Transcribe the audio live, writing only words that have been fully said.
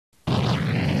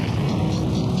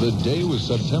The day was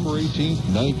September 18th,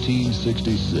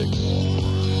 1966.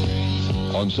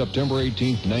 On September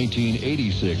 18th,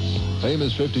 1986,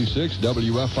 famous 56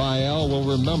 WFIL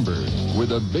will remember with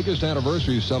the biggest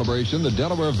anniversary celebration the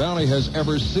Delaware Valley has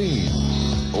ever seen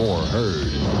or heard.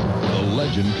 The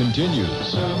legend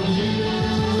continues. WFIL,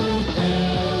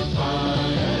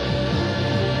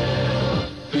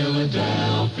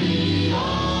 Philadelphia.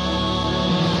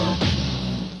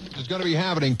 It's going to be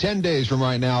happening 10 days from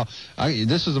right now.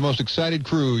 This is the most excited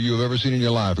crew you have ever seen in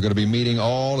your life. We're going to be meeting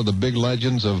all of the big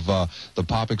legends of the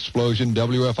pop explosion.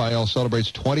 WFIL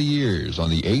celebrates 20 years on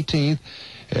the 18th,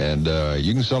 and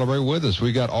you can celebrate with us.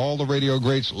 We got all the radio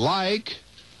greats like...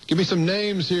 Give me some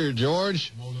names here,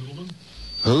 George. Mo Littleman.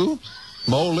 Who?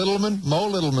 Mo Littleman? Mo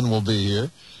Littleman will be here.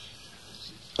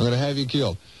 I'm going to have you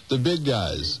killed. The big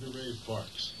guys. Dave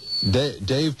Parks.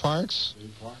 Dave Parks?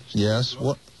 Dave Parks? Yes.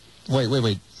 What?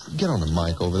 Wait. Get on the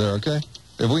mic over there, okay?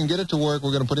 If we can get it to work,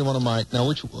 we're going to put him on a mic. Now,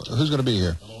 who's going to be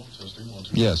here? Hello, testing, 1,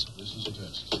 2. Yes. This is a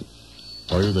test.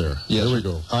 Are you there? Yes. There we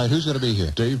go. All right, who's going to be here?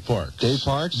 Dave Parks. Dave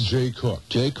Parks? Jay Cook.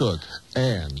 Jay Cook.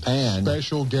 And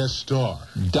special guest star,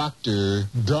 Dr.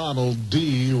 Donald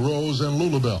D. Rose and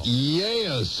Lulabelle.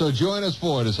 Yes, so join us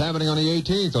for it. It's happening on the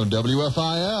 18th on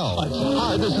WFIL.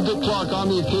 Hi, this is Dick Clark on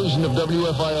the occasion of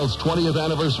WFIL's 20th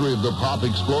anniversary of the pop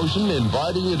explosion,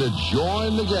 inviting you to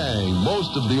join the gang.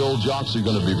 Most of the old jocks are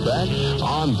going to be back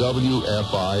on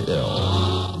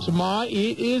WFIL. Tomorrow,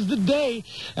 it is the day,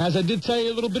 as I did tell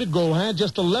you a little bit ago,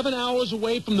 just 11 hours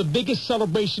away from the biggest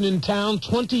celebration in town,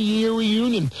 20-year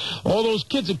reunion. All those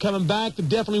kids are coming back that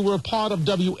definitely were a part of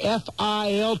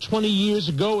WFIL 20 years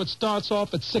ago. It starts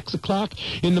off at 6 o'clock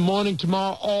in the morning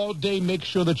tomorrow all day. Make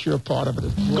sure that you're a part of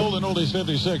it. Golden Oldies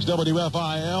 56,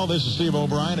 WFIL. This is Steve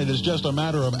O'Brien. It is just a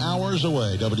matter of hours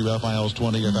away. WFIL's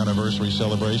 20th anniversary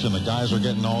celebration. The guys are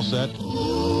getting all set.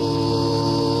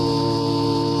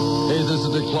 Hey, this is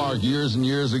Dick Clark. Years and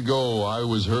years ago, I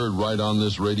was heard right on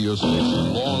this radio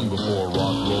station long before rock,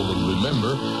 roll, and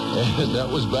remember. And that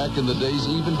was back in the days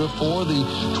even before the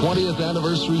 20th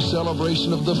anniversary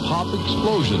celebration of the pop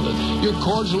explosion. You're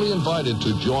cordially invited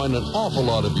to join an awful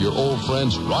lot of your old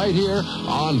friends right here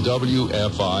on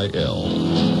WFIL.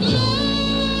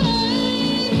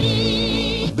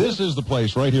 This is the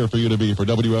place right here for you to be for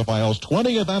WFIL's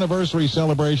 20th anniversary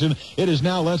celebration. It is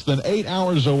now less than 8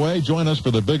 hours away. Join us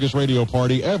for the biggest radio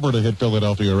party ever to hit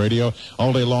Philadelphia radio.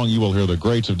 All day long, you will hear the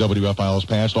greats of WFIL's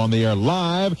past on the air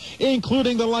live,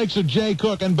 including the likes of Jay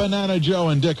Cook and Banana Joe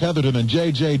and Dick Heatherton and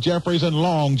J.J. Jeffries and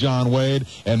Long John Wade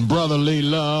and Brotherly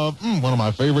Love. One of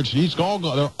my favorites.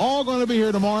 They're all going to be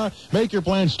here tomorrow. Make your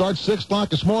plans. Start 6 o'clock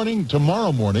this morning.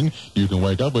 Tomorrow morning, you can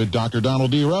wake up with Dr. Donald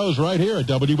D. Rose right here at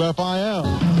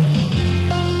WFIL.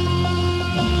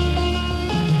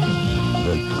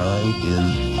 The time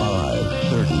is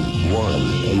 5:31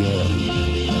 a.m.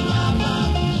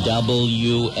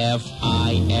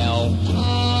 WFIL.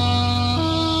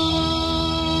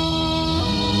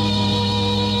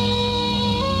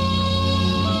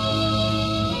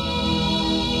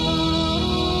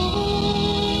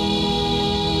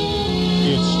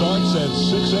 It starts at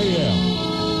 6 a.m.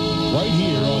 right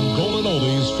here on Golden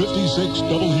Oldies 56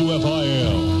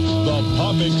 WFIL. The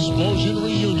Pop Explosion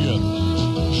Reunion.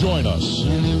 Join us.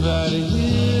 Anybody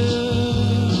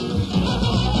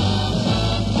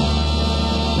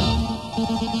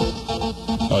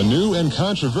A new and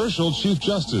controversial Chief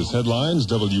Justice headlines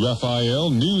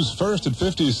WFIL News First at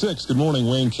 56. Good morning,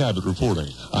 Wayne Cabot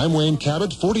reporting. I'm Wayne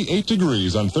Cabot, 48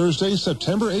 degrees on Thursday,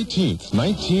 September 18th,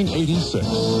 1986.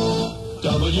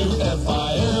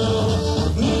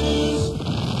 WFIL News.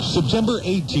 September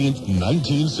 18th,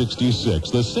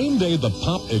 1966, the same day the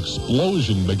pop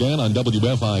explosion began on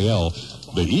WFIL,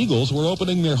 the Eagles were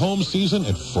opening their home season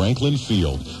at Franklin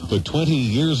Field. But 20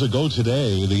 years ago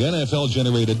today, the NFL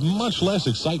generated much less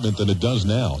excitement than it does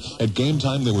now. At game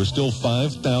time, there were still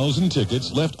 5,000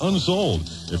 tickets left unsold.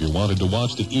 If you wanted to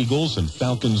watch the Eagles and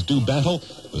Falcons do battle,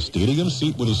 the stadium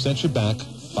seat would have set you back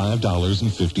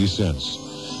 $5.50.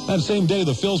 That same day,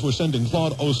 the Phils were sending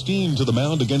Claude Osteen to the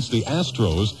mound against the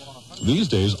Astros. These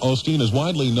days, Osteen is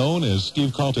widely known as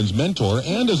Steve Carlton's mentor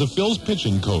and as a Phil's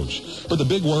pitching coach. But the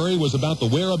big worry was about the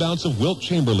whereabouts of Wilt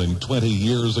Chamberlain 20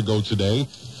 years ago today.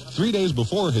 3 days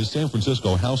before, his San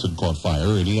Francisco house had caught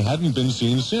fire, and he hadn't been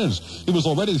seen since. He was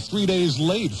already 3 days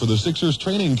late for the Sixers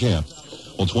training camp.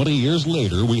 Well, 20 years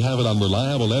later, we have it on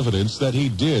reliable evidence that he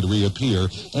did reappear.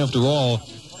 After all,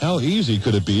 how easy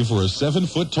could it be for a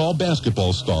 7-foot-tall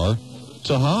basketball star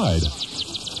to hide?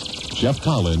 Jeff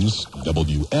Collins,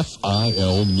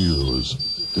 WFIL News.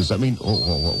 Does that mean,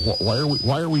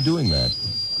 why are we doing that?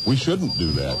 We shouldn't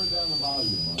do that.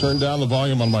 Turn down the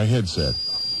volume on my headset.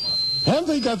 Haven't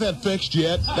they got that fixed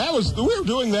yet? We were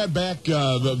doing that back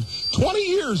 20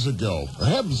 years ago, for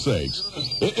heaven's sakes.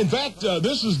 In fact,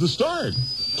 this is the start.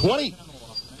 20.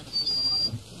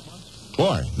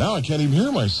 Boy, now I can't even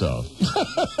hear myself.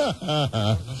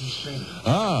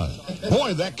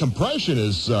 Boy, that compression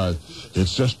is,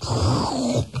 it's just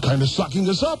kind of sucking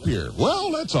us up here.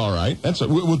 Well, that's all right.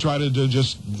 We'll try to do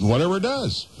just whatever it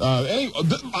does. Anyway,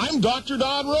 I'm Dr.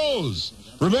 Don Rose.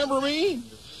 Remember me?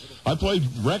 I play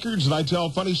records and I tell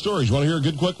funny stories. You want to hear a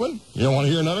good quick one? You don't want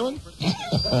to hear another one?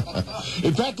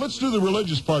 In fact, let's do the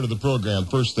religious part of the program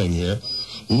first thing here.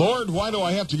 Lord, why do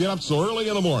I have to get up so early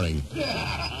in the morning?